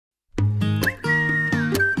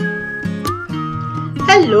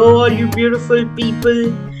Hello, all you beautiful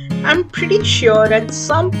people. I'm pretty sure at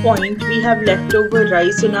some point we have leftover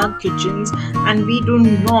rice in our kitchens and we do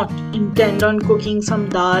not intend on cooking some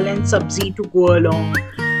dal and sabzi to go along.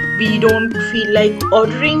 We don't feel like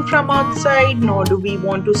ordering from outside, nor do we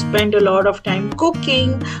want to spend a lot of time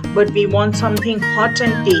cooking, but we want something hot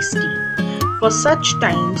and tasty. For such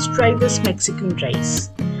times, try this Mexican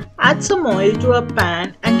rice. Add some oil to a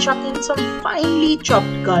pan and chuck in some finely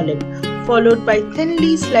chopped garlic, followed by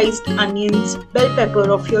thinly sliced onions, bell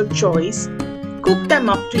pepper of your choice. Cook them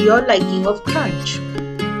up to your liking of crunch.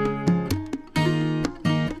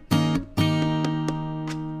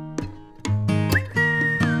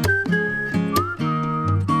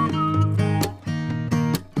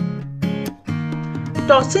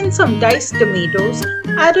 Toss in some diced tomatoes.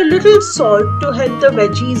 Add a little salt to help the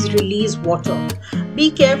veggies release water. Be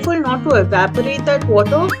careful not to evaporate that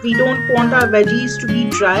water. We don't want our veggies to be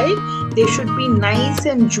dry. They should be nice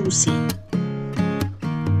and juicy.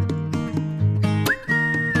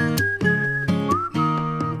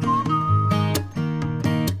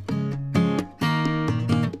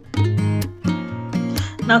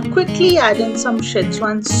 Now quickly add in some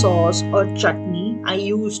Szechuan sauce or chutney. I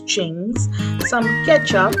use Ching's, some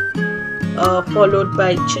ketchup, followed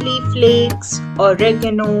by chili flakes,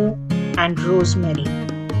 oregano and rosemary.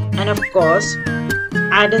 And of course,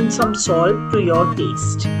 add in some salt to your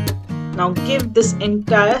taste. Now give this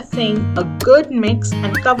entire thing a good mix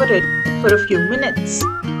and cover it for a few minutes.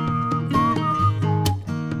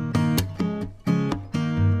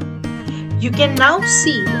 You can now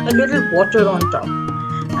see a little water on top.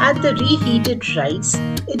 Add the reheated rice.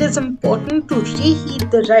 It is important to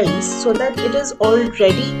reheat the rice so that it is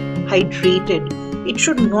already hydrated. It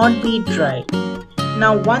should not be dry.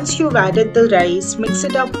 Now once you've added the rice, mix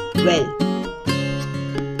it up well.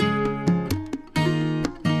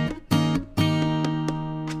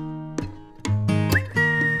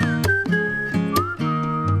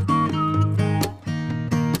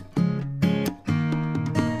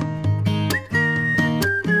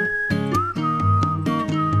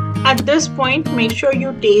 At this point, make sure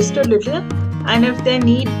you taste a little, and if there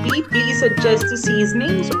need be, please adjust the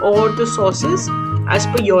seasonings or the sauces as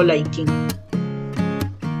per your liking.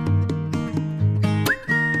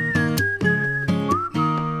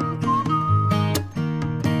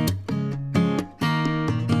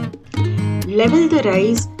 Level the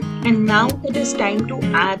rice, and now it is time to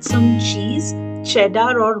add some cheese,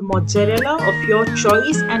 cheddar or mozzarella of your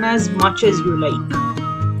choice and as much as you like.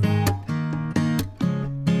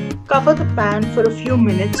 Cover the pan for a few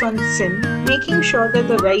minutes on sim, making sure that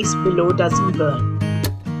the rice below doesn't burn.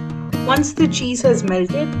 Once the cheese has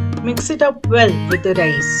melted, mix it up well with the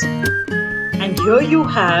rice. And here you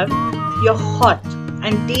have your hot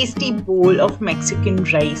and tasty bowl of Mexican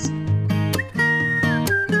rice.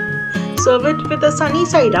 Serve it with a sunny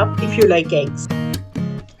side up if you like eggs.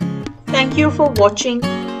 Thank you for watching.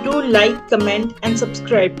 Do like, comment and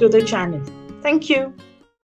subscribe to the channel. Thank you.